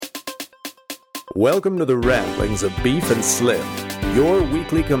Welcome to the Ramblings of Beef and Slim, your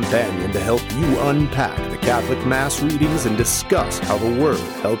weekly companion to help you unpack the Catholic Mass readings and discuss how the Word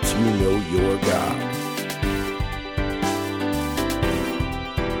helps you know your God.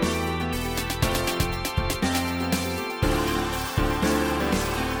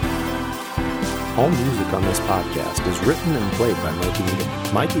 All music on this podcast is written and played by Mikey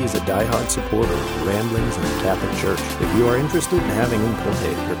Needham. Mikey is a diehard supporter of Ramblings in the Catholic Church. If you are interested in having him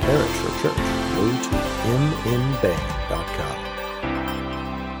play at your parish or church, go to mnband.com.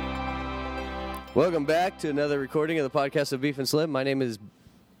 Welcome back to another recording of the podcast of Beef and Slim. My name is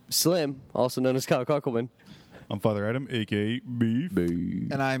Slim, also known as Kyle Kunkelman. I'm Father Adam, a.k.a. Beef.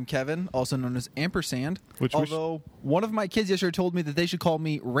 And I'm Kevin, also known as Ampersand. Although one of my kids yesterday told me that they should call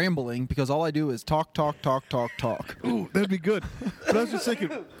me Rambling because all I do is talk. Ooh, that'd be good. But I was just thinking,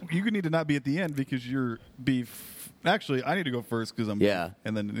 you need to not be at the end because you're Beef. Actually, I need to go first because I'm Beef,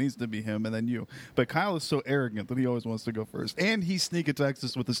 and then it needs to be him, and then you. But Kyle is so arrogant that he always wants to go first. And he sneak attacks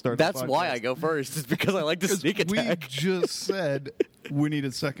us with the start That's of the podcast. why I go first. It's because I like to sneak attack. We just said we need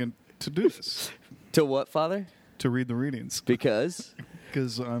a second to do this. To what, Father? To read the readings. Because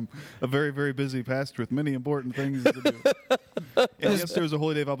I'm a very, very busy pastor with many important things to do. And yes, there was a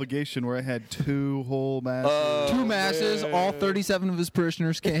Holy Day of Obligation where I had two whole masses. Two masses, all 37 of his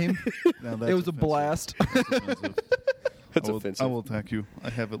parishioners came. Now, It was a blast. That's offensive. That's I offensive. will attack you.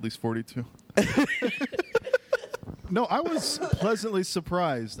 I have at least 42. No, I was pleasantly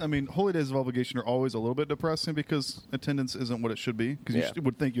surprised. I mean, Holy Days of Obligation are always a little bit depressing because attendance isn't what it should be. Because you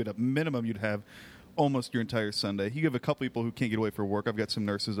would think at minimum you'd have almost your entire Sunday. You have a couple people who can't get away for work. I've got some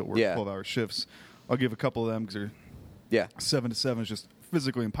nurses that work 12-hour shifts. I'll give a couple of them because they're 7 to 7 is just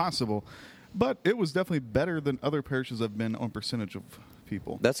physically impossible. But it was definitely better than other parishes I've been on percentage of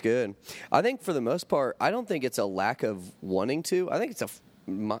people. That's good. I think for the most part, I don't think it's a lack of wanting to. I think it's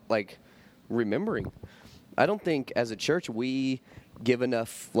remembering. I don't think as a church we give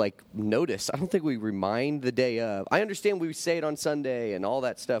enough notice. I don't think we remind the day of. I understand we say it on Sunday and all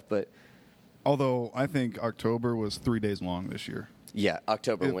that stuff, but although I think October was 3 days long this year. Yeah,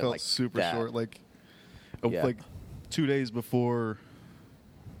 October it went felt super that. short. Like 2 days before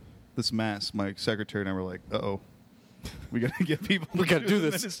this mass, my secretary and I were like, "Uh-oh, we got to get people. We got to do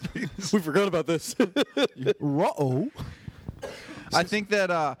this. We forgot about this." Uh-oh. I think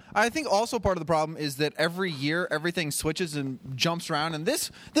that I think also part of the problem is that every year everything switches and jumps around, and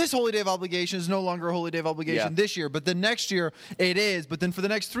this Holy Day of Obligation is no longer a Holy Day of Obligation this year, but the next year it is. But then for the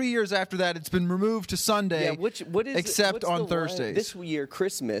next 3 years after that, it's been removed to Sunday. Yeah, what is except on Thursdays. This year,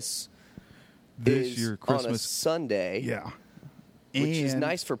 Christmas on a Sunday. Yeah. Which is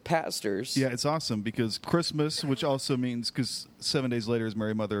nice for pastors. Yeah, it's awesome because Christmas, which also means because 7 days later is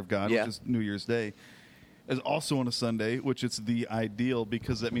Mary Mother of God, which is New Year's Day, is also on a Sunday, which it's the ideal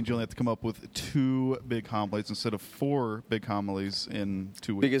because that means you only have to come up with 2 big homilies instead of 4 big homilies in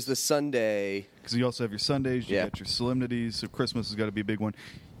 2 weeks. Because the Sunday... Because you also have your Sundays, you got your solemnities, so Christmas has got to be a big one.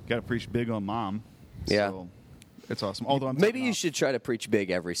 You got to preach big on Mom. Yeah. So it's awesome. Although maybe you should try to preach big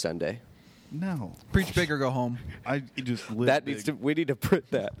every Sunday. No. Preach big or go home. I just live that big. needs to. We need to print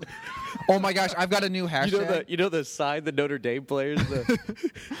that. Oh my gosh, I've got a new hashtag. You know the sign the Notre Dame players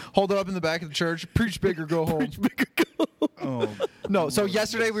hold it up in the back of the church. Preach big or go home. Preach big or go home. Oh. No, so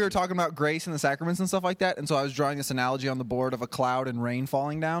yesterday we were talking about grace and the sacraments and stuff like that, and so I was drawing this analogy on the board of a cloud and rain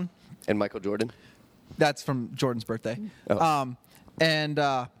falling down. And Michael Jordan. That's from Jordan's birthday. Oh.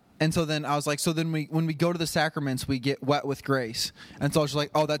 And so then I was like, when we go to the sacraments, we get wet with grace. And so I was just like,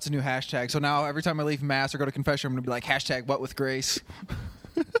 oh, that's a new hashtag. So now every time I leave Mass or go to confession, I'm going to be like, hashtag wet with grace.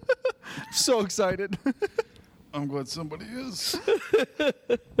 So excited. I'm glad somebody is.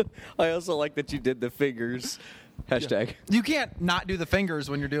 I also like that you did the fingers hashtag. Yeah. You can't not do the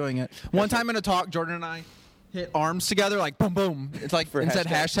fingers when you're doing it. One time in a talk, Jordan and I hit arms together, like boom, boom. It's like and said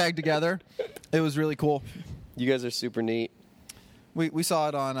hashtag together. It was really cool. You guys are super neat. We saw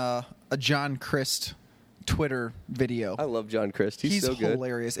it on a John Christ Twitter video. I love John Christ. He's so good.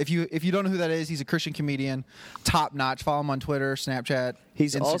 Hilarious. If you don't know who that is, he's a Christian comedian, top notch. Follow him on Twitter, Snapchat,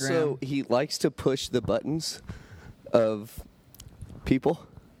 He's Instagram. also he likes to push the buttons of people,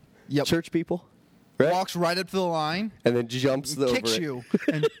 church people. Right? Walks right up to the line and then jumps over kicks it. you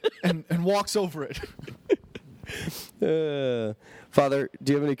and walks over it. Father,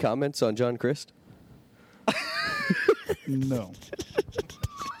 do you have any comments on John Christ? No.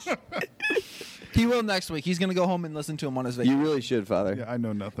 He will next week. He's going to go home and listen to him on his vacation. You really should, Father. Yeah, I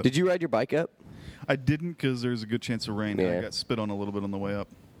know nothing. Did you ride your bike up? I didn't because there's a good chance of rain. Yeah. I got spit on a little bit on the way up.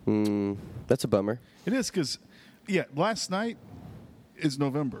 That's a bummer. It is because, last night is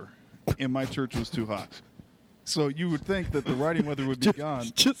November, and my church was too hot. So you would think that the riding weather would be gone,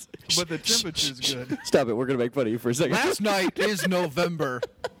 but the temperature's good. Stop it. We're going to make fun of you for a second. Last night is November.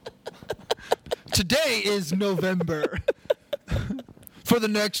 Today is November. For the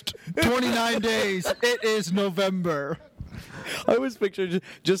next 29 days, it is November. I was picturing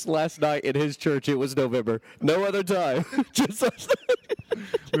just last night in his church, it was November. No other time. Just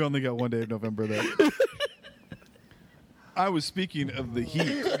We only got one day of November there. I was speaking of the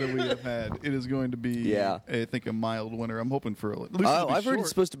heat that we have had. It is going to be, I think, a mild winter. I'm hoping for at least I've heard it's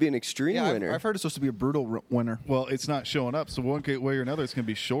supposed to be an extreme winter. I've heard it's supposed to be a brutal winter. Well, it's not showing up, so one way or another, it's going to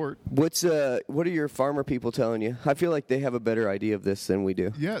be short. What are your farmer people telling you? I feel like they have a better idea of this than we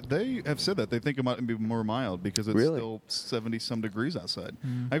do. Yeah, they have said that. They think it might be more mild because it's still 70-some degrees outside.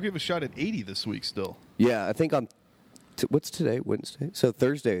 I give a shot at 80 this week still. Yeah, I think what's today? Wednesday? So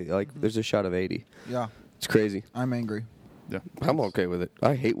Thursday, there's a shot of 80. Yeah. It's crazy. I'm angry. Yeah, I'm okay with it.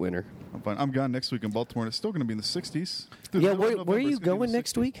 I hate winter. I'm fine. I'm gone next week in Baltimore, and it's still going to be in the 60s. Yeah, where are you going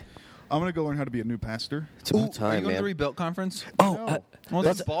next week? I'm going to go learn how to be a new pastor. It's about Are you time, going to man. the Rebuilt Conference? No. Well,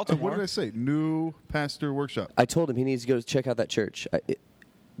 that's Baltimore. What did I say? New pastor workshop. I told him he needs to go check out that church,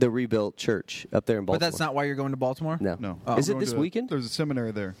 the Rebuilt Church up there in Baltimore. But that's not why you're going to Baltimore? No. No. Oh. Is I'm it going this weekend? There's a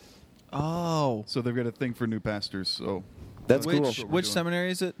seminary there, Oh. so they've got a thing for new pastors. So That's Which cool. doing.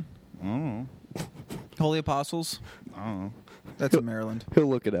 seminary is it? I don't know. Holy Apostles? I don't know. That's in Maryland. He'll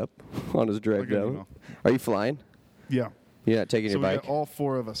look it up on his drive I'll get an down. email. Are you flying? Yeah. You're not taking So your we bike? got all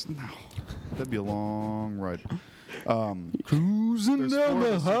four of us. No, that'd be a long ride. Cruising There's four of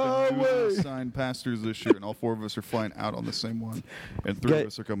us who've been newly assigned pastors this year, and all four of us are flying out on the same one, and three Okay. of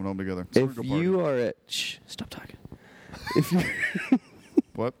us are coming home together. So If we're gonna you party. are at... Shh, stop talking. If you...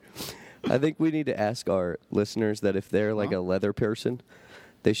 What? I think we need to ask our listeners that if they're like Huh? a leather person,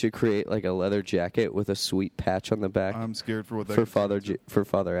 they should create like a leather jacket with a sweet patch on the back I'm scared for what that for could turn into.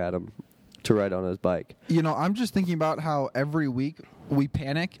 Father Adam to ride on his bike. You know, I'm just thinking about how every week we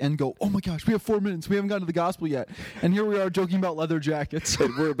panic and go, oh my gosh, we have 4 minutes. We haven't gotten to the gospel yet. And here we are joking about leather jackets.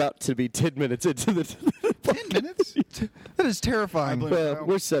 And we're about to be 10 minutes into the... 10 minutes? That is terrifying. I blame- Well,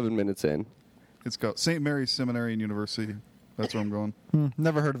 we're 7 minutes in. It's called St. Mary's Seminary and University. That's where I'm going.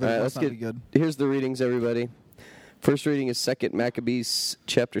 Never heard of it. All right, Must let's not be good. Here's the readings, everybody. First reading is 2 Maccabees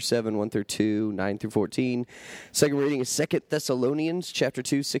chapter 7, 1 through 2, 9 through 14. Second reading is 2 Thessalonians chapter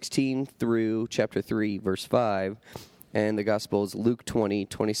 2, 16 through chapter 3, verse 5. And the gospel is Luke 20,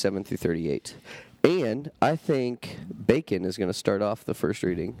 27 through 38. And I think Bacon is going to start off the first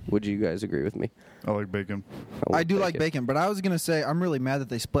reading. Would you guys agree with me? I like bacon. I do like bacon, but I was going to say I'm really mad that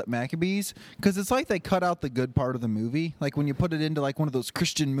they split Maccabees because it's like they cut out the good part of the movie. Like when you put it into like one of those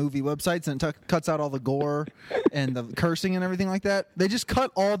Christian movie websites and it cuts out all the gore and the cursing and everything like that. They just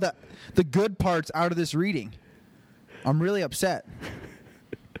cut all the good parts out of this reading. I'm really upset.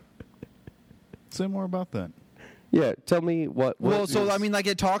 Say more about that. Yeah, tell me what Well, so is- I mean, like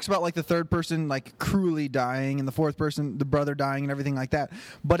it talks about like the third person like cruelly dying and the fourth person, the brother dying and everything like that.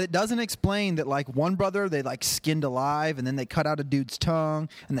 But it doesn't explain that like one brother they like skinned alive and then they cut out a dude's tongue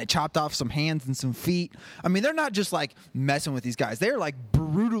and they chopped off some hands and some feet. I mean, they're not just like messing with these guys; they're like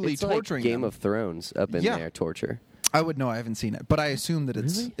brutally it's torturing like Game them. of Thrones up in Yeah. there, torture. I would know. I haven't seen it, but I assume that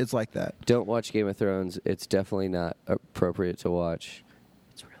it's like that. Don't watch Game of Thrones. It's definitely not appropriate to watch.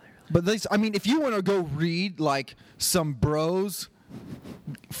 It's really, really... But this, I mean, if you want to go read like some bros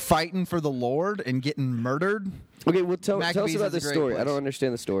fighting for the Lord and getting murdered. Okay, well, tell us Maccabees about is a this great story. I place. don't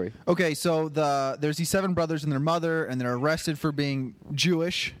understand the story. Okay, so there's these 7 brothers and their mother, and they're arrested for being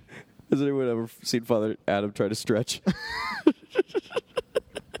Jewish. Has anyone ever seen Father Adam try to stretch?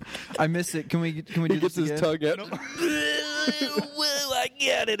 I miss it. Can we do He this gets his again? tongue out. Well, I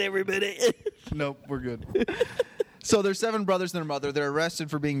get it, everybody. Nope, we're good. So there's 7 brothers and their mother. They're arrested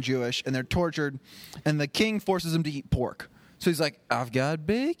for being Jewish, and they're tortured. And the king forces them to eat pork. So he's like, "I've got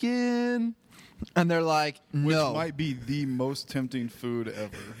bacon," and they're like, "No." Which might be the most tempting food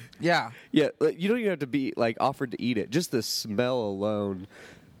ever. Yeah. Yeah, you don't even have to be like offered to eat it. Just the smell alone.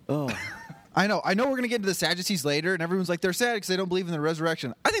 Oh, I know we're going to get into the Sadducees later, and everyone's like, they're sad because they don't believe in the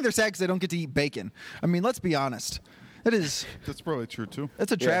resurrection. I think they're sad because they don't get to eat bacon. I mean, let's be honest. That's probably true too. a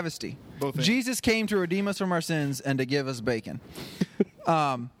Yeah. travesty. Both ends. Jesus came to redeem us from our sins and to give us bacon.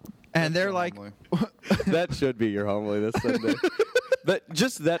 And they're like, Homily. that should be your homily this Sunday.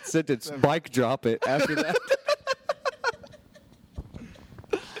 Just that sentence, mic drop it after that.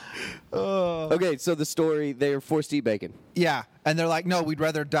 Okay, so the story, they are forced to eat bacon. yeah. And they're like, no, we'd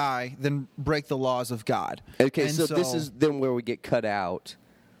rather die than break the laws of God. Okay, And so this is then where we get cut out,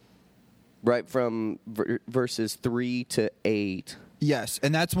 right from verses 3 to 8. Yes.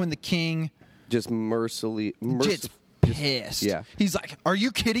 And that's when the king Just mercifully gets pissed. Yeah. He's like, "Are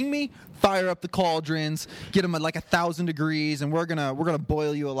you kidding me? Fire up the cauldrons, get them at like 1,000 degrees, and we're gonna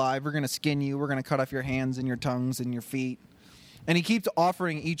boil you alive. We're gonna skin you. We're gonna cut off your hands and your tongues and your feet." And he keeps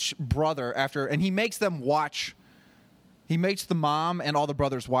offering each brother and he makes them watch. He makes the mom and all the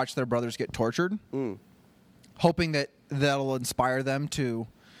brothers watch their brothers get tortured, hoping that that'll inspire them to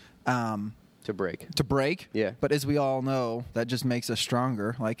break. Yeah. But as we all know, that just makes us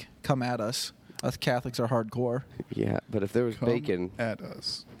stronger. Like, come at us. Us Catholics are hardcore. Yeah, but if there was Come bacon at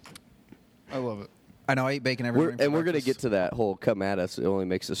us. I love it. I know, I eat bacon every morning. we're going to get to that whole come at us. It only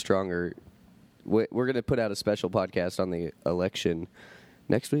makes us stronger. We're going to put out a special podcast on the election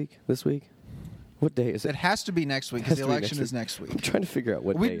next week, this week. What day is it? It has to be next week because the election is next week. I'm trying to figure out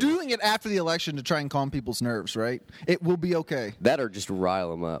what day. We're doing it after the election to try and calm people's nerves, right? It will be okay. That or just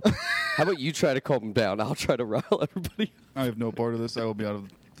rile them up. How about you try to calm them down? I'll try to rile everybody. I have no part of this. I will be out of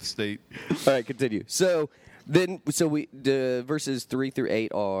the state. All right, continue. So the verses 3 through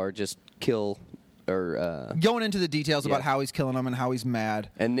 8 are just kill or going into the details Yeah. about how he's killing them and how he's mad.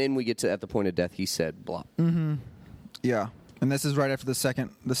 and then we get to at the point of death. He said, "Blah." Yeah, and this is right after the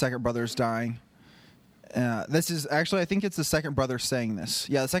second brother's dying. This is actually, I think it's the second brother saying this.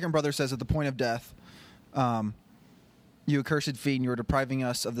 Yeah, the second brother says, at the point of death, "You accursed fiend, you are depriving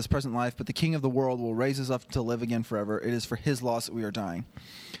us of this present life, but the King of the world will raise us up to live again forever. It is for his loss that we are dying."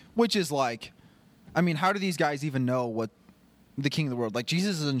 Which is like, I mean, how do these guys even know what the King of the world? Like,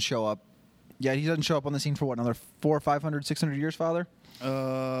 Jesus doesn't show up. Yeah, he doesn't show up on the scene for what, another 400, 500, 600 years, Father?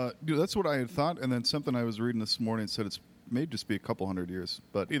 Dude, that's what I had thought, and then something I was reading this morning said it's may just be a couple hundred years,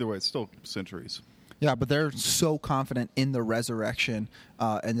 but either way, it's still centuries. Yeah, but they're so confident in the resurrection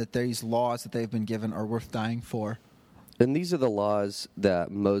and that these laws that they've been given are worth dying for. And these are the laws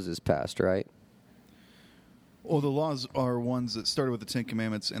that Moses passed, right? Well, the laws are ones that started with the Ten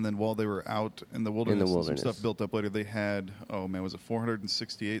Commandments, and then while they were out in the wilderness, and some stuff built up later, they had, was it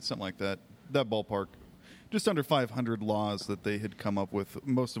 468, something like that ballpark. Just under 500 laws that they had come up with,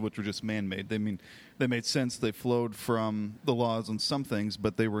 most of which were just man-made. They made sense. They flowed from the laws on some things,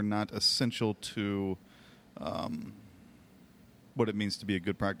 but they were not essential to what it means to be a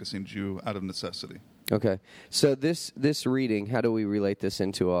good practicing Jew out of necessity. Okay. So this reading, how do we relate this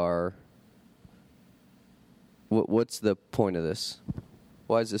into our... What's the point of this?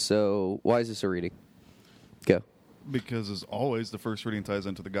 Why is this a reading? Go. Because, as always, the first reading ties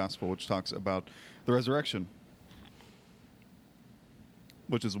into the gospel, which talks about the resurrection,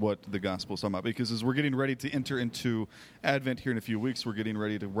 which is what the gospel is talking about. Because as we're getting ready to enter into Advent here in a few weeks, we're getting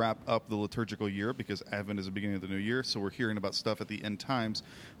ready to wrap up the liturgical year, because Advent is the beginning of the new year, so we're hearing about stuff at the end times.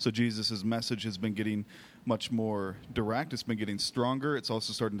 So Jesus' message has been getting much more direct. It's been getting stronger. It's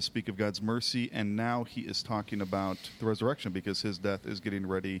also starting to speak of God's mercy, and now he is talking about the resurrection, because his death is getting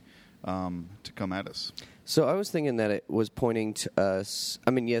ready to come at us. So I was thinking that it was pointing to us.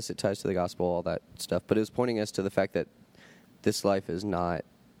 I mean, yes, it ties to the gospel, all that stuff, but it was pointing us to the fact that this life is not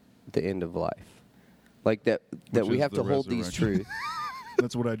the end of life. Like that we have to hold these truths.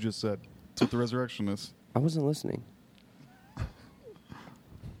 That's what I just said. That's what the resurrection is. I wasn't listening. I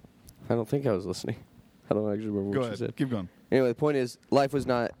don't think I was listening. I don't actually remember what you said. Keep going. Anyway, the point is,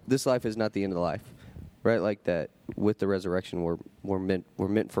 this life is not the end of the life, right? Like that. With the resurrection, we're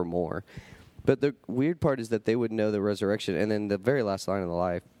meant for more. But the weird part is that they would know the resurrection, and then the very last line of the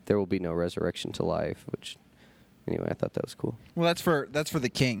life, there will be no resurrection to life. Which, anyway, I thought that was cool. Well, that's for the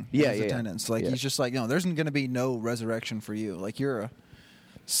king. Yeah, his yeah, attendants. Like he's just like, no, there's going to be no resurrection for you. Like you're a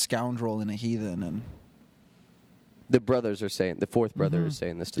scoundrel and a heathen, and the brothers are saying, the fourth brother is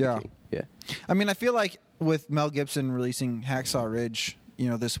saying this to the king. Yeah. I mean, I feel like with Mel Gibson releasing Hacksaw Ridge,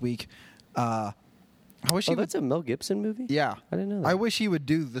 this week. I wish he would. That's a Mel Gibson movie? Yeah. I didn't know that. I wish he would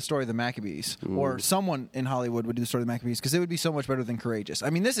do the story of the Maccabees, or someone in Hollywood would do the story of the Maccabees, because it would be so much better than Courageous.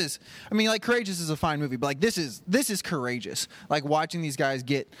 I mean, Courageous is a fine movie, but like this is Courageous. Like watching these guys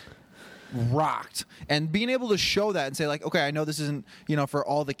get rocked and being able to show that and say like, okay, I know this isn't, for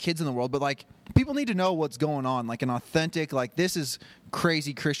all the kids in the world, but like people need to know what's going on, like an authentic, like this is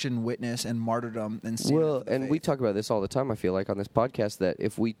crazy Christian witness and martyrdom and and we talk about this all the time, I feel like, on this podcast, that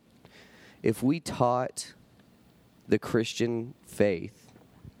if we taught the Christian faith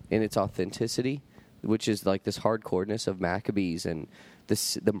in its authenticity, which is like this hardcoreness of Maccabees and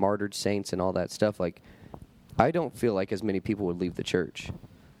the martyred saints and all that stuff, like I don't feel like as many people would leave the church.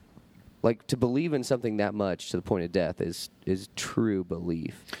 Like to believe in something that much to the point of death is true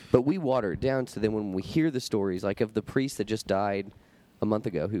belief. But we water it down so then when we hear the stories, like of the priest that just died a month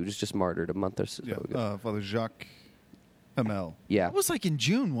ago, who was just martyred a month or so ago. Father Jacques Hamel. Yeah. It was like in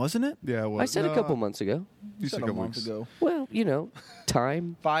June, wasn't it? Yeah, well, I said a couple months ago. You said a couple months ago. Well,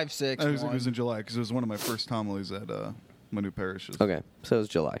 time. 5, 6. It was in July because it was one of my first homilies at my new parishes. Okay, so it was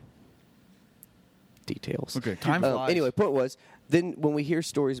July. Details. Okay. Time flies. Anyway, point was, then when we hear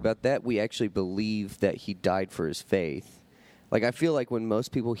stories about that, we actually believe that he died for his faith. Like, I feel like when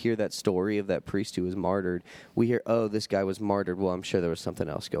most people hear that story of that priest who was martyred, we hear, oh, this guy was martyred. Well, I'm sure there was something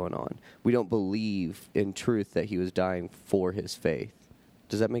else going on. We don't believe in truth that he was dying for his faith.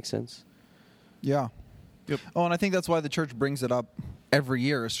 Does that make sense? Yeah. Yep. Oh, and I think that's why the church brings it up every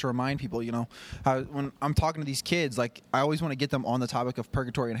year, is to remind people, how when I'm talking to these kids, like, I always want to get them on the topic of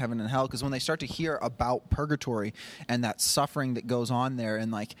purgatory and heaven and hell, because when they start to hear about purgatory and that suffering that goes on there,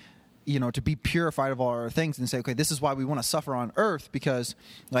 and like, to be purified of all our things, and say, okay, this is why we want to suffer on earth, because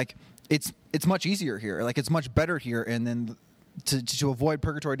like it's much easier here, like it's much better here, and then to avoid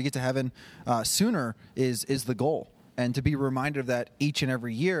purgatory to get to heaven sooner is the goal. And to be reminded of that each and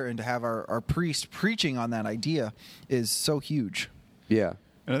every year, and to have our priest preaching on that idea is so huge. Yeah.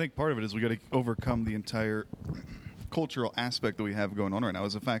 And I think part of it is we got to overcome the entire cultural aspect that we have going on right now,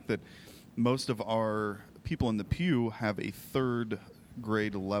 is the fact that most of our people in the pew have a third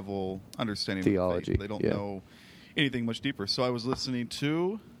grade level understanding theology. Of the faith. They don't know anything much deeper. So I was listening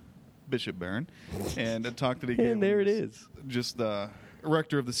to Bishop Barron, and a talk that he gave. And there it is. Just the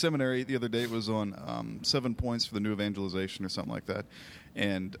rector of the seminary the other day. It was on 7 points for the new evangelization or something like that.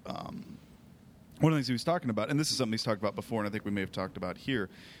 And one of the things he was talking about, and this is something he's talked about before, and I think we may have talked about here,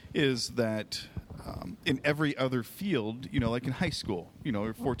 is that in every other field, like in high school,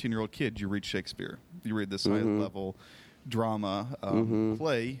 you're a 14-year-old kid, you read Shakespeare, you read this high-level drama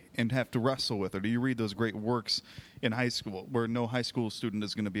play and have to wrestle with it. Or you read those great works in high school where no high school student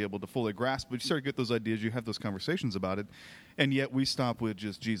is going to be able to fully grasp, but you start to get those ideas, you have those conversations about it, and yet we stop with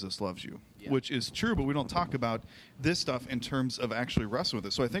just Jesus loves you, which is true, but we don't talk about this stuff in terms of actually wrestling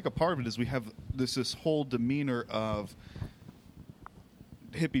with it. So I think a part of it is we have this whole demeanor of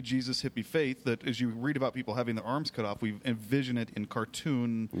hippie Jesus, hippie faith, that as you read about people having their arms cut off, we envision it in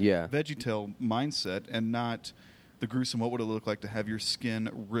cartoon VeggieTale mindset, and not the gruesome, what would it look like to have your skin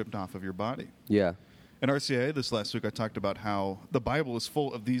ripped off of your body? Yeah. In RCIA this last week, I talked about how the Bible is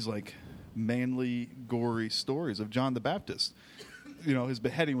full of these like manly, gory stories of John the Baptist. His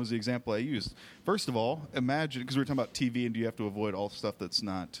beheading was the example I used. First of all, imagine, because we were talking about TV and do you have to avoid all stuff that's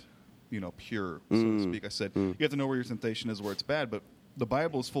not, pure, so to speak. I said, you have to know where your temptation is, where it's bad, but the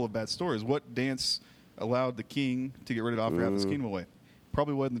Bible is full of bad stories. What dance allowed the king to get rid of it off or have his kingdom away?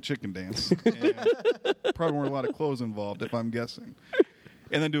 Probably wasn't the chicken dance. And probably weren't a lot of clothes involved, if I'm guessing.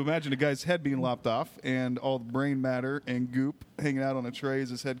 And then to imagine a guy's head being lopped off and all the brain matter and goop hanging out on a tray as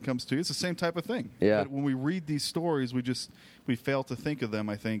his head comes to. It's the same type of thing. Yeah. But when we read these stories, we fail to think of them,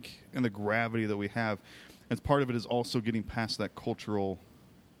 I think, in the gravity that we have. And part of it is also getting past that cultural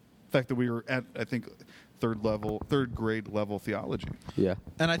fact that we were at, I think, third grade level theology. Yeah.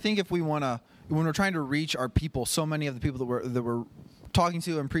 And I think if we want to, when we're trying to reach our people, so many of the people that we're talking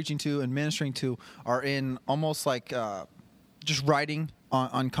to and preaching to and ministering to are in almost like just riding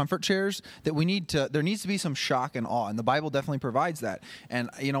on comfort chairs, that there needs to be some shock and awe, and the Bible definitely provides that. And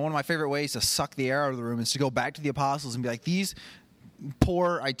one of my favorite ways to suck the air out of the room is to go back to the apostles and be like, these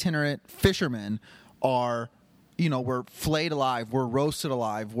poor itinerant fishermen are, we're flayed alive, we're roasted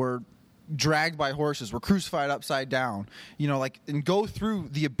alive, we're dragged by horses, we're crucified upside down, and go through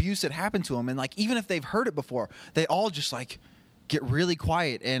the abuse that happened to them, and like, even if they've heard it before, they all just like get really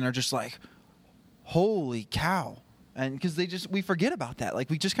quiet and are just like, holy cow. And because we forget about that. Like,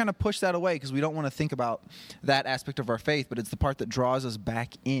 we just kind of push that away because we don't want to think about that aspect of our faith, but it's the part that draws us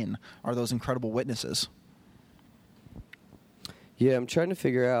back in, are those incredible witnesses. Yeah, I'm trying to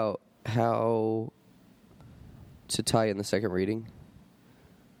figure out how to tie in the second reading.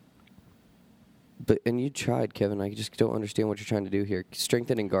 And you tried, Kevin. I just don't understand what you're trying to do here.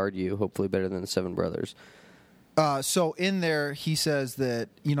 Strengthen and guard you, hopefully better than the 7 brothers. So in there, he says that,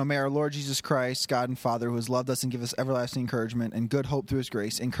 may our Lord Jesus Christ, God and Father, who has loved us and give us everlasting encouragement and good hope through his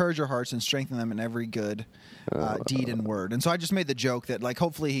grace, encourage our hearts and strengthen them in every good deed and word. And so I just made the joke that, like,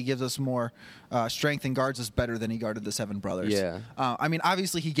 hopefully he gives us more strength and guards us better than he guarded the 7 brothers. Yeah.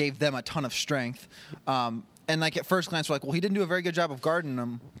 Obviously he gave them a ton of strength. And, like, at first glance, we're like, well, he didn't do a very good job of guarding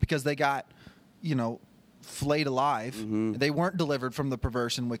them because they got, flayed alive. Mm-hmm. They weren't delivered from the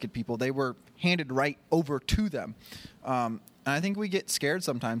perverse and wicked people. They were handed right over to them. And I think we get scared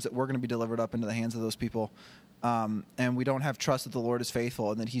sometimes that we're going to be delivered up into the hands of those people. And we don't have trust that the Lord is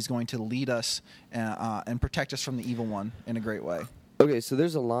faithful and that he's going to lead us and protect us from the evil one in a great way. Okay, so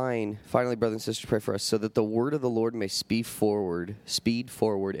there's a line, finally, brothers and sisters, pray for us, so that the word of the Lord may speed forward,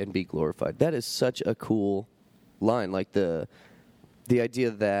 and be glorified. That is such a cool line. Like the idea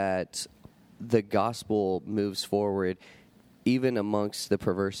that the gospel moves forward even amongst the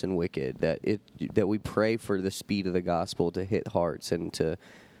perverse and wicked, that we pray for the speed of the gospel to hit hearts and to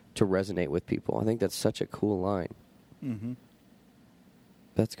resonate with people. I think that's such a cool line. Mm-hmm.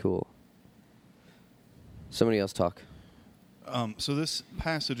 That's cool. Somebody else talk. So this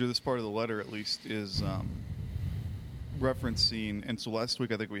passage, or this part of the letter at least, is referencing, and so last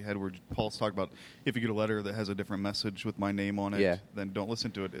week I think we had where Paul's talking about if you get a letter that has a different message with my name on it, then don't listen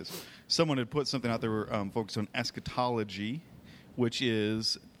to it. Someone had put something out there focused on eschatology, which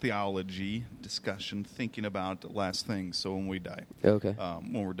is theology, discussion, thinking about last things. So when we die,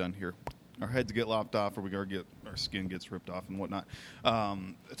 when we're done here, our heads get lopped off, or our skin gets ripped off and whatnot.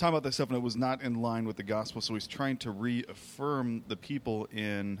 Talking about this stuff, and it was not in line with the gospel. So he's trying to reaffirm the people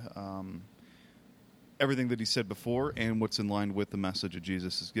in everything that he said before and what's in line with the message that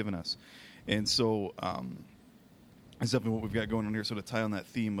Jesus has given us. And so it's definitely what we've got going on here. So to tie on that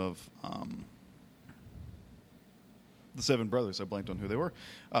theme of the 7 brothers, I blanked on who they were,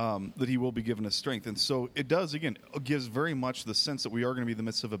 that he will be given us strength. And so it does, again, it gives very much the sense that we are going to be in the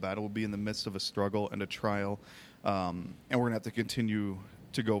midst of a battle. We'll be in the midst of a struggle and a trial, and we're going to have to continue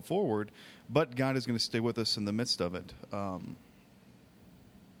to go forward. But God is going to stay with us in the midst of it.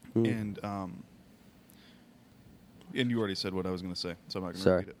 And you already said what I was going to say, so I'm not going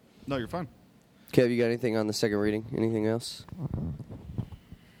to repeat it. No, you're fine. Kev, you got anything on the second reading? Anything else?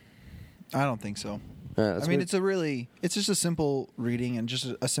 I don't think so. I mean, it's just a simple reading and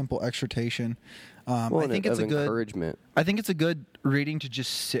just a simple exhortation. I think it's encouragement. I think it's a good reading to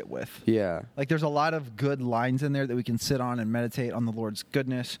just sit with. Yeah. Like there's a lot of good lines in there that we can sit on and meditate on the Lord's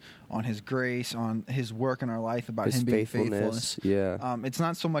goodness, on His grace, on His work in our life, about His Him being faithfulness. Yeah. It's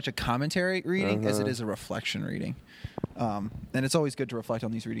not so much a commentary reading as it is a reflection reading. And it's always good to reflect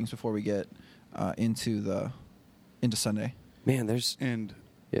on these readings before we get into Sunday. Man,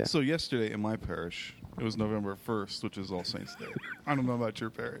 so yesterday in my parish, it was November 1st, which is All Saints' Day. I don't know about your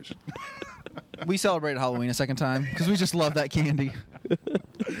parish. We celebrated Halloween a second time because we just love that candy.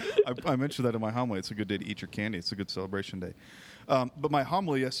 I mentioned that in my homily. It's a good day to eat your candy. It's a good celebration day. But my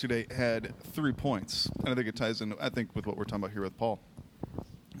homily yesterday had 3 points, and I think it ties in, with what we're talking about here with Paul.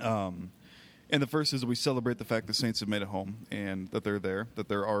 And the first is that we celebrate the fact that saints have made it home and that they're there, that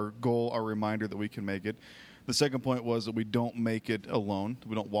they're our goal, our reminder that we can make it. The second point was that we don't make it alone.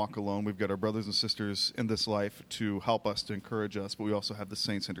 We don't walk alone. We've got our brothers and sisters in this life to help us, to encourage us, but we also have the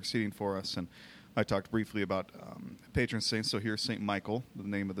saints interceding for us. And I talked briefly about patron saints. So here's St. Michael, the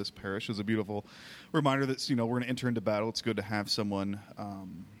name of this parish, is a beautiful reminder that, we're going to enter into battle. It's good to have someone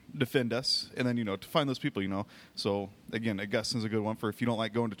defend us. And then, to find those people, So, again, Augustine's a good one for if you don't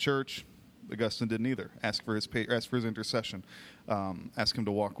like going to church. Augustine didn't either. Ask for his intercession. Ask him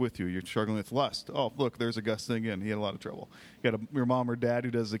to walk with you. You're struggling with lust. Oh, look, there's Augustine again. He had a lot of trouble. You got your mom or dad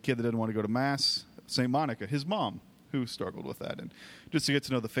who does the kid that didn't want to go to Mass. St. Monica, his mom, who struggled with that. And just to get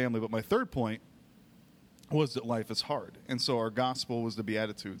to know the family. But my third point was that life is hard. And so our gospel was the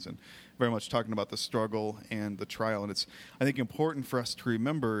Beatitudes, and very much talking about the struggle and the trial. And it's, I think, important for us to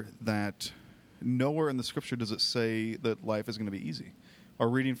remember that nowhere in the Scripture does it say that life is going to be easy. Our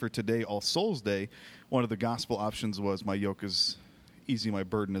reading for today, All Souls Day, one of the gospel options was, my yoke is easy, my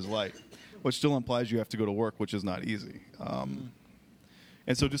burden is light, which still implies you have to go to work, which is not easy.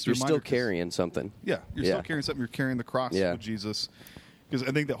 And so just a reminder, you're still carrying something. Yeah, you're still carrying something. You're carrying the cross with Jesus. Because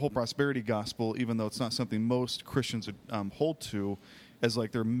I think that whole prosperity gospel, even though it's not something most Christians hold to as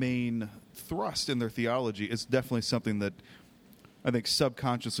like their main thrust in their theology, it's definitely something that I think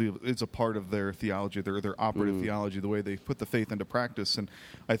subconsciously it's a part of their theology, their operative theology, the way they put the faith into practice. And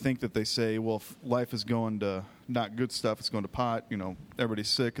I think that they say, well, if life is going to not good stuff, it's going to pot, everybody's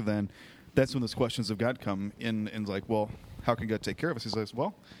sick, then that's when those questions of God come in and like, well, how can God take care of us? He says,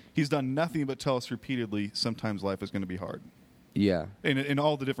 well, He's done nothing but tell us repeatedly sometimes life is going to be hard. Yeah. In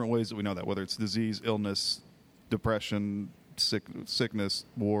all the different ways that we know that, whether it's disease, illness, depression, sickness,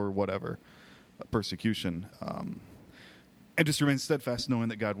 war, whatever, persecution. And just remain steadfast knowing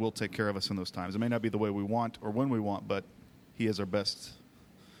that God will take care of us in those times. It may not be the way we want or when we want, but He has our best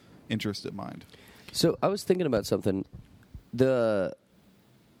interest at mind. So I was thinking about something. A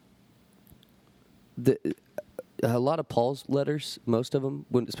lot of Paul's letters, most of them,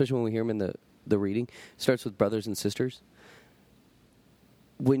 especially when we hear them in the reading, starts with brothers and sisters.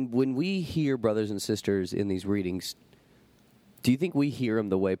 When we hear brothers and sisters in these readings, do you think we hear them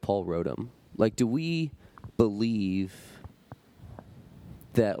the way Paul wrote them? Like, do we believe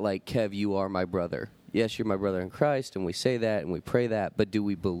that, like, Kev, you are my brother? Yes, you're my brother in Christ, and we say that and we pray that, but do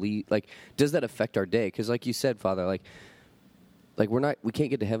we believe, like, does that affect our day? Because like you said, Father, like we can't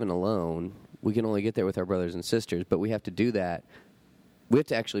get to heaven alone. We can only get there with our brothers and sisters, but we have to do that. We have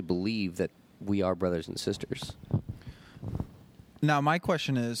to actually believe that we are brothers and sisters. Now, my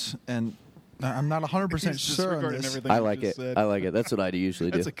question is, and I'm not 100% sure on this. I like it. I like it. That's what I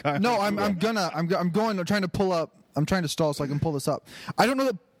usually do. No, I'm trying to pull up. I'm trying to stall so I can pull this up. I don't know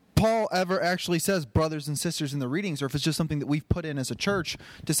that Paul ever actually says brothers and sisters in the readings, or if it's just something that we've put in as a church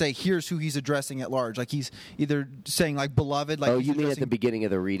to say here's who he's addressing at large. Like he's either saying like beloved. Like you mean at the beginning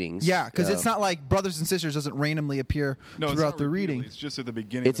of the readings? Yeah, because it's not like brothers and sisters doesn't randomly appear throughout the reading. It's just at the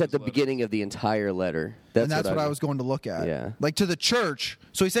beginning. It's at the beginning of the entire letter. That's what I was going to look at. Yeah, like to the church.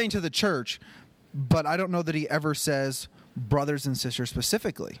 So he's saying to the church, but I don't know that he ever says brothers and sisters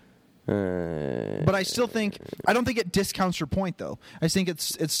specifically. But I still think I don't think it discounts your point though. I think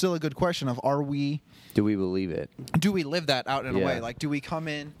it's still a good question of do we believe it? Do we live that out in a way? Like do we come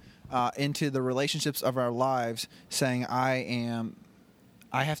in into the relationships of our lives saying I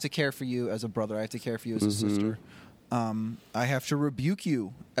have to care for you as a brother, I have to care for you as a sister. I have to rebuke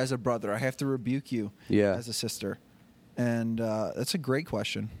you as a brother, I have to rebuke you as a sister. And that's a great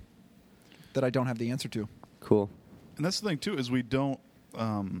question that I don't have the answer to. Cool. And that's the thing too, is we don't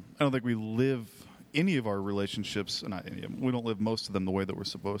I don't think we live any of our relationships, not any of them, we don't live most of them the way that we're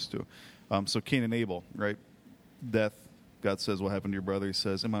supposed to. So Cain and Abel, right? Death, God says, what happened to your brother? He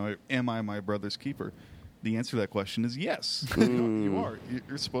says, am I my brother's keeper? The answer to that question is yes. You are.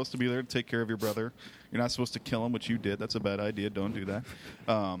 You're supposed to be there to take care of your brother. You're not supposed to kill him, which you did. That's a bad idea. Don't do that.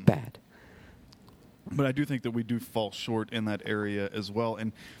 Bad. But I do think that we do fall short in that area as well.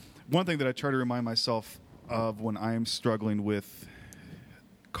 And one thing that I try to remind myself of when I'm struggling with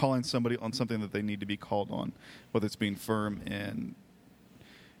calling somebody on something that they need to be called on, whether it's being firm and,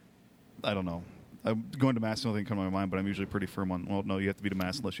 I don't know, I'm going to Mass, nothing come to my mind, but I'm usually pretty firm on, well, no, you have to be to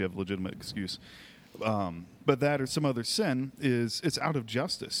Mass unless you have a legitimate excuse. But that or some other sin it's out of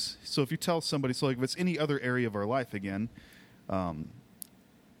justice. So if you tell somebody, so like if it's any other area of our life again,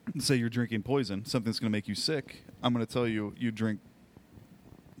 say you're drinking poison, something's going to make you sick, I'm going to tell you, you drink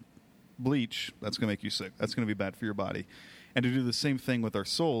bleach, that's going to make you sick. That's going to be bad for your body. And to do the same thing with our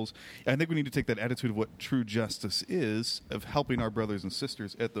souls, I think we need to take that attitude of what true justice is, of helping our brothers and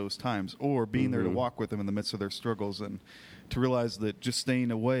sisters at those times, or being there to walk with them in the midst of their struggles, and to realize that just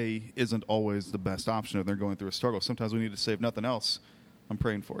staying away isn't always the best option if they're going through a struggle. Sometimes we need to say, if nothing else, I'm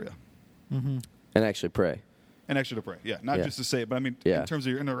praying for you. Mm-hmm. And actually pray. And actually to pray, yeah. Not just to say it, but I mean in terms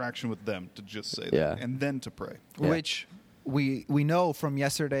of your interaction with them, to just say that, and then to pray. Yeah. Which we know from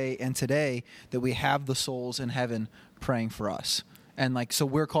yesterday and today that we have the souls in heaven praying for us. And like, so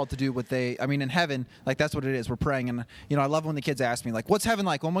we're called to do what in heaven, like that's what it is. We're praying. And I love when the kids ask me like, what's heaven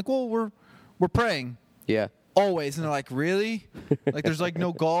like? Well, I'm like, well, we're praying. Yeah. Always. And they're like, really? Like there's like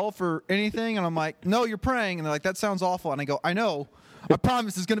no golf or anything? And I'm like, no, you're praying. And they're like, that sounds awful. And I go, I know. I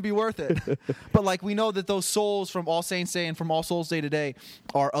promise it's going to be worth it. But like we know that those souls from All Saints Day and from All Souls Day today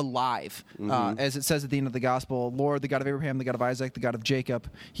are alive. As it says at the end of the gospel, Lord, the God of Abraham, the God of Isaac, the God of Jacob,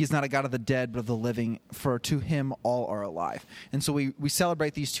 he's not a God of the dead, but of the living, for to him all are alive. And so we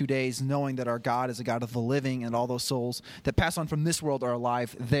celebrate these 2 days knowing that our God is a God of the living, and all those souls that pass on from this world are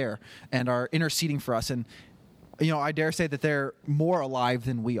alive there and are interceding for us. And I dare say that they're more alive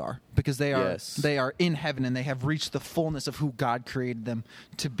than we are, because they are in heaven and they have reached the fullness of who God created them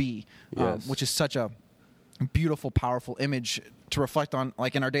to be, which is such a beautiful, powerful image to reflect on,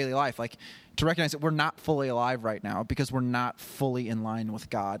 like in our daily life, like to recognize that we're not fully alive right now because we're not fully in line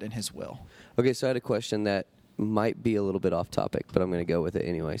with God and his will. Okay, so I had a question that might be a little bit off topic, but I'm going to go with it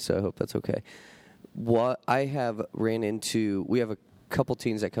anyway, so I hope that's okay. What I have ran into, we have a couple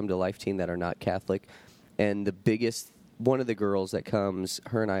teens that come to Life Teen that are not Catholic. And one of the girls that comes,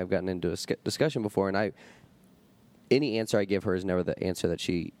 her and I have gotten into a discussion before, and any answer I give her is never the answer that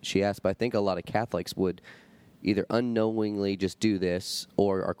she asked. But I think a lot of Catholics would either unknowingly just do this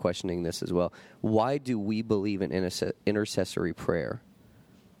or are questioning this as well. Why do we believe in intercessory prayer?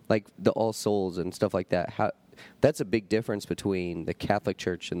 Like the All Souls and stuff like that. That's a big difference between the Catholic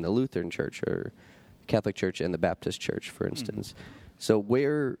Church and the Lutheran Church, or Catholic Church and the Baptist Church, for instance. So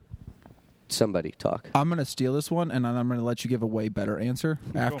where... Somebody talk. I'm going to steal this one, and I'm going to let you give a way better answer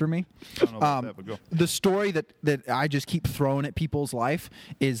after me. I don't know about that, but go. The story that I just keep throwing at people's life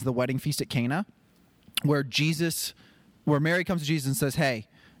is the wedding feast at Cana, where Mary comes to Jesus and says, hey,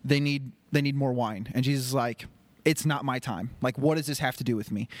 they need more wine. And Jesus is like, it's not my time. Like, what does this have to do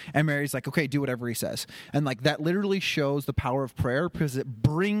with me? And Mary's like, okay, do whatever he says. And like that literally shows the power of prayer, because it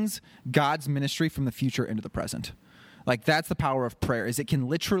brings God's ministry from the future into the present. Like, that's the power of prayer, is it can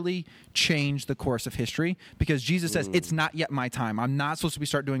literally change the course of history, because Jesus says, it's not yet my time. I'm not supposed to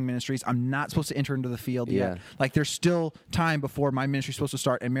start doing ministries. I'm not supposed to enter into the field yet. Like, there's still time before my ministry's supposed to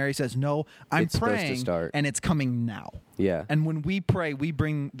start. And Mary says, no, it's praying, and it's coming now. Yeah. And when we pray, we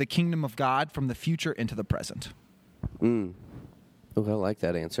bring the kingdom of God from the future into the present. Oh, I like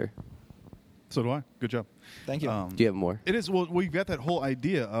that answer. So do I. Good job. Thank you. Do you have more? It is. Well, we've got that whole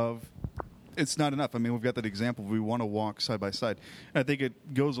idea of it's not enough. I mean, we've got that example. We want to walk side by side. And I think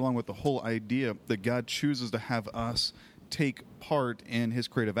it goes along with the whole idea that God chooses to have us take part in his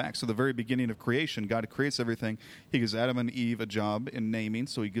creative acts. So the very beginning of creation, God creates everything. He gives Adam and Eve a job in naming,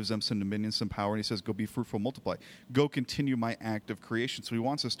 so he gives them some dominion, some power, and he says, go be fruitful, multiply. Go continue my act of creation. So he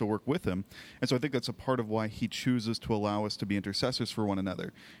wants us to work with him. And so I think that's a part of why he chooses to allow us to be intercessors for one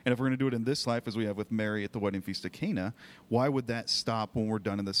another. And if we're going to do it in this life, as we have with Mary at the wedding feast of Cana, why would that stop when we're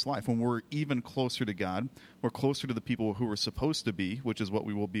done in this life? When we're even closer to God, we're closer to the people who we're supposed to be, which is what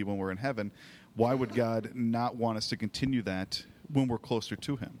we will be when we're in heaven. Why would God not want us to continue that when we're closer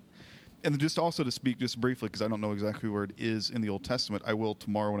to him? And just also to speak just briefly, because I don't know exactly where it is in the Old Testament. I will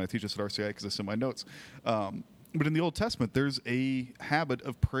tomorrow when I teach us at RCI because it's in my notes. But in the Old Testament, there's a habit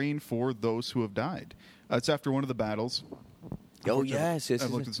of praying for those who have died. It's after one of the battles. Oh, yes. I've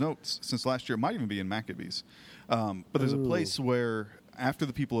looked at his notes since last year. It might even be in Maccabees. But there's a place where after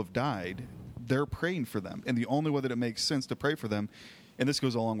the people have died, they're praying for them. And the only way that it makes sense to pray for them, and this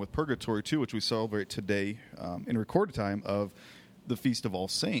goes along with Purgatory, too, which we celebrate today in recorded time of the Feast of All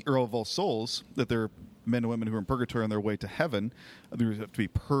Saints, or of All Souls, that there are men and women who are in Purgatory on their way to heaven. They have to be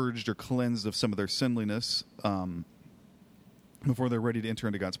purged or cleansed of some of their sinliness before they're ready to enter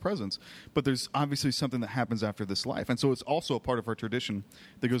into God's presence. But there's obviously something that happens after this life. And so it's also a part of our tradition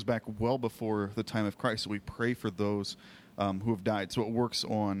that goes back well before the time of Christ. So we pray for those who have died. So it works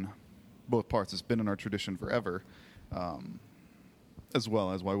on both parts. It's been in our tradition forever. As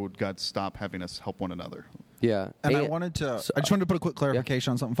well as why would God stop having us help one another? Yeah. And I just wanted to put a quick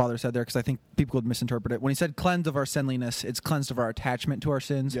clarification on something Father said there, because I think people would misinterpret it. When he said cleanse of our sinliness, it's cleansed of our attachment to our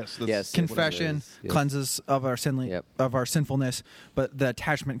sins. Yes. Yes. Confession Yes. cleanses of our Yep. of our sinfulness, but the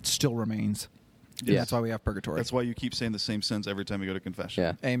attachment still remains. Yes. That's why we have purgatory. That's why you keep saying the same sins every time you go to confession.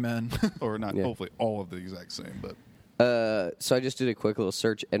 Yeah. Amen. Or not, Yeah. hopefully, all of the exact same. But So I just did a quick little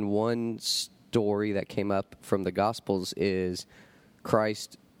search, and one story that came up from the Gospels is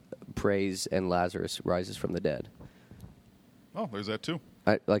Christ prays and Lazarus rises from the dead. oh, there's that too.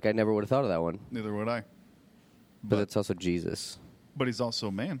 I never would have thought of that one, Neither would I. but it's also Jesus. But he's also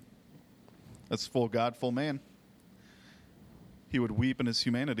man. That's full God, full man. He would weep in his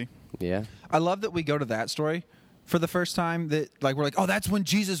humanity. Yeah. I love that we go to that story for the first time. That we're like, oh, that's when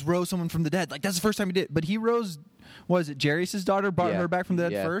Jesus rose someone from the dead. Like that's the first time he did. But he rose. Was it Jairus' daughter brought her back from the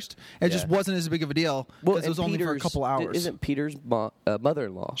dead first? It just wasn't as big of a deal because it was only for a couple hours. Isn't Peter's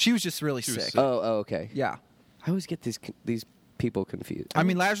mother-in-law? She was just really She was sick. sick. Oh, okay. Yeah. I always get these people confused. I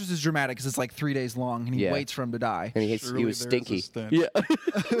mean, Lazarus is dramatic because it's like 3 days long, and he Yeah. waits for him to die. And he Surely was there is a stinky. stench. Yeah.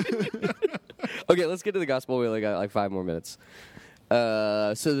 Okay, let's get to the gospel. We only got like 5 more minutes.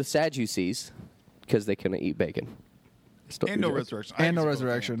 So the Sadducees, because they couldn't eat bacon. And no resurrection. And no I can see both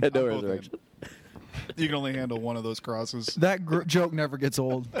resurrection. hands. And no On both resurrection. hands. You can only handle one of those crosses. That joke never gets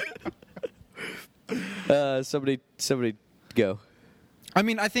old. Somebody go. I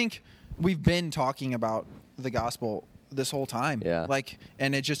mean, I think we've been talking about the gospel this whole time. Yeah.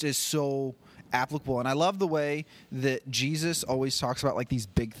 And it just is so applicable. And I love the way that Jesus always talks about like these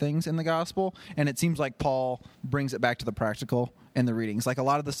big things in the gospel. And it seems like Paul brings it back to the practical in the readings. Like a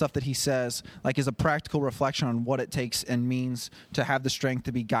lot of the stuff that he says like is a practical reflection on what it takes and means to have the strength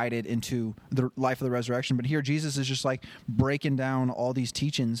to be guided into the life of the resurrection. But here Jesus is just like breaking down all these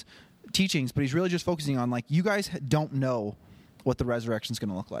teachings, but he's really just focusing on like, you guys don't know what the resurrection is going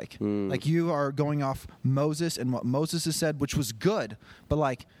to look like. Like you are going off Moses and what Moses has said, which was good, but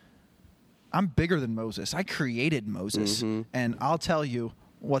like I'm bigger than Moses. I created Moses, and I'll tell you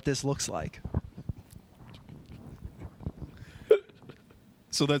what this looks like.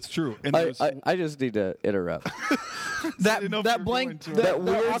 So that's true. And I just need to interrupt. didn't know if you that were blank, going to. That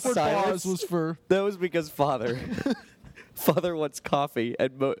weird awkward silence pause was for. That was because Father wants coffee,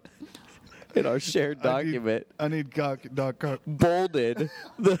 and in our shared document, I need cock. bolded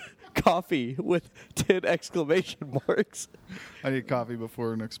the coffee with 10 exclamation marks. I need coffee before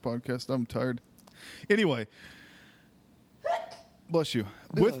our next podcast. I'm tired. Anyway, bless you.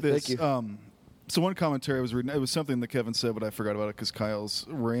 With this, thank you. So one commentary I was reading, it was something that Kevin said, but I forgot about it because Kyle's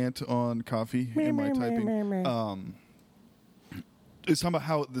rant on coffee in my typing. It's talking about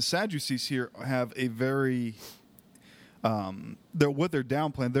how the Sadducees here have a very what they're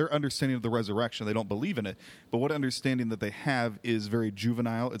downplaying, their understanding of the resurrection. They don't believe in it, but what understanding that they have is very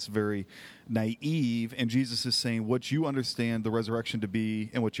juvenile. It's very naive, and Jesus is saying what you understand the resurrection to be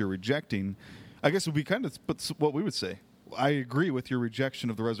and what you're rejecting, I guess would be kind of what we would say. I agree with your rejection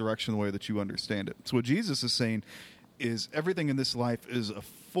of the resurrection the way that you understand it. So what Jesus is saying is everything in this life is a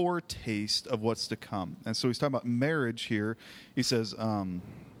foretaste of what's to come. And so he's talking about marriage here. He says, oh,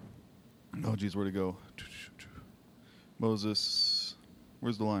 geez, where'd it go? Moses,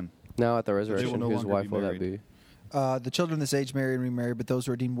 where's the line? Now at the They resurrection, will no whose longer wife be will that married. be? The children of this age marry and remarry, but those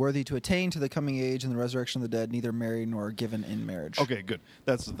who are deemed worthy to attain to the coming age and the resurrection of the dead neither marry nor are given in marriage. Okay, good.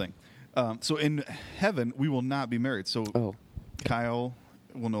 That's the thing. So in heaven, we will not be married. So Oh. Kyle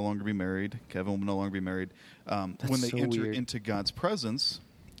will no longer be married. Kevin will no longer be married. When they so enter weird. into God's presence,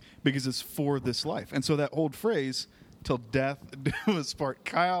 because it's for this life. And so that old phrase, till death do us part.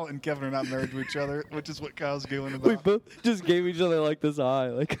 Kyle and Kevin are not married to each other, which is what Kyle's giggling about. We both just gave each other like this eye.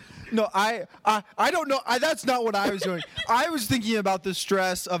 Like, No, I don't know. That's not what I was doing. I was thinking about the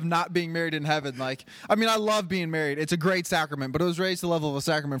stress of not being married in heaven. Like, I mean, I love being married. It's a great sacrament, but it was raised to the level of a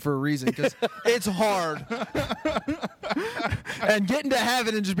sacrament for a reason because it's hard. And getting to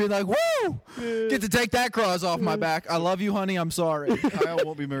heaven and just being like, woo, get to take that cross off my back. I love you, honey. I'm sorry. Kyle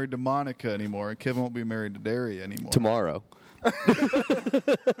won't be married to Monica anymore, and Kevin won't be married to Daria anymore. tomorrow.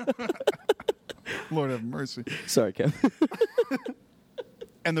 Lord have mercy. Sorry, Kevin.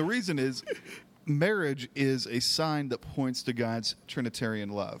 And the reason is marriage is a sign that points to God's Trinitarian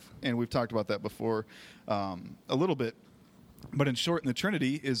love. And we've talked about that before a little bit. But in short, in the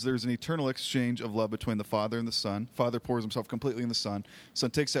Trinity, there's an eternal exchange of love between the Father and the Son. Father pours himself completely in the Son. Son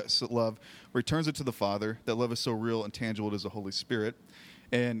takes that love, returns it to the Father. That love is so real and tangible, it is the Holy Spirit.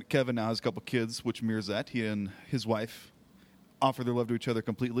 And Kevin now has a couple kids, which mirrors that. He and his wife offer their love to each other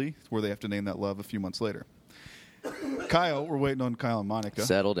completely, where they have to name that love a few months later. Kyle, we're waiting on Kyle and Monica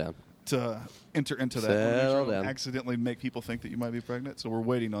Settle down. to enter into that. Settle Don't down. accidentally make people think that you might be pregnant, so we're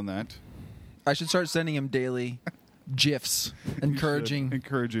waiting on that. I should start sending him daily GIFs encouraging.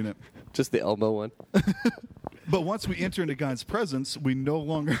 Encouraging it. Just the Elmo one. But once we enter into God's presence, we no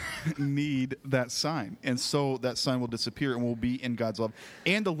longer need that sign. And so that sign will disappear and we'll be in God's love.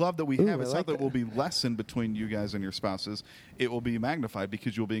 And the love that we have, I it's like not that that. will be lessened between you guys and your spouses. It will be magnified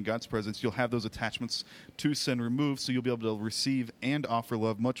because you'll be in God's presence. You'll have those attachments to sin removed, so you'll be able to receive and offer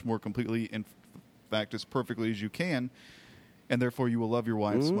love much more completely, in fact, as perfectly as you can. And therefore, you will love your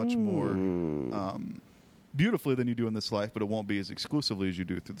wives much more beautifully than you do in this life, but it won't be as exclusively as you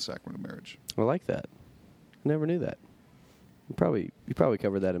do through the sacrament of marriage. I like that. Never knew that. You probably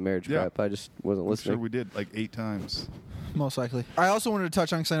covered that in marriage Yeah. prep. I just wasn't I'm listening. sure we did like 8 times. Most likely. I also wanted to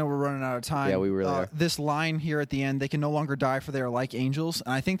touch on, because I know we're running out of time. Yeah, we really are. This line here at the end, they can no longer die for they are like angels.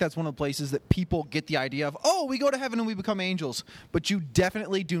 And I think that's one of the places that people get the idea of, oh, we go to heaven and we become angels. But you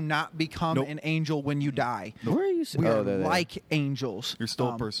definitely do not become Nope. an angel when you die. Where are you? We are there they are. like angels. You're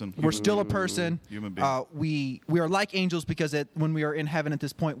still a person. We're still a person. Human being. We are like angels because when we are in heaven at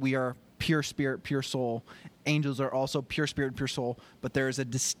this point, we are pure spirit, pure soul. Angels are also pure spirit, pure soul. But there is a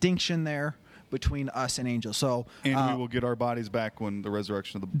distinction there between us and angels. So And we will get our bodies back when the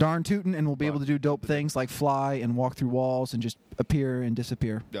resurrection of the... darn tootin', and we'll be able to do dope things like fly and walk through walls and just appear and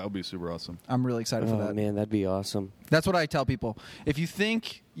disappear. That would be super awesome. I'm really excited for Oh that. man, that'd be awesome. That's what I tell people. If you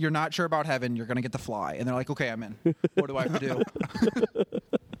think you're not sure about heaven, you're going to get to fly. And they're like, okay, I'm in. What do I have to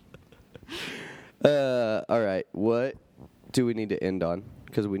do? All right. What do we need to end on?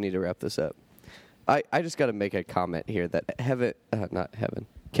 Because we need to wrap this up. I just got to make a comment here that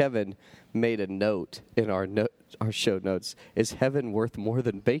Kevin made a note in our show notes. Is heaven worth more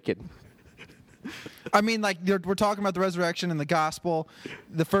than bacon? I mean, like, we're talking about the resurrection and the gospel.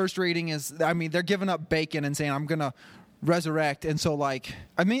 The first reading is, I mean, they're giving up bacon and saying, I'm going to resurrect. And so, like,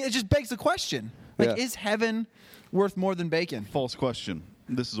 I mean, it just begs the question. Like, Yeah. is heaven worth more than bacon? False question.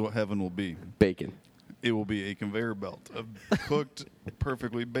 This is what heaven will be. Bacon. It will be a conveyor belt of cooked,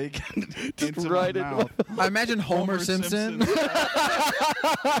 perfectly bacon into right my in- mouth. I imagine Homer Simpson. That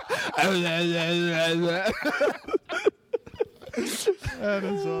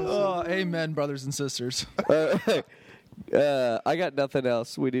is awesome. Oh, amen, brothers and sisters. I got nothing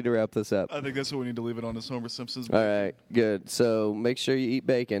else. We need to wrap this up. I think that's what we need to leave it on, is Homer Simpson's. All right, good. So make sure you eat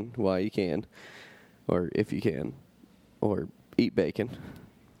bacon while you can, or if you can, or eat bacon.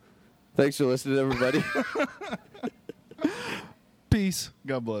 Thanks for listening, everybody. Peace.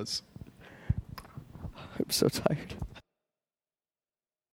 God bless. I'm so tired.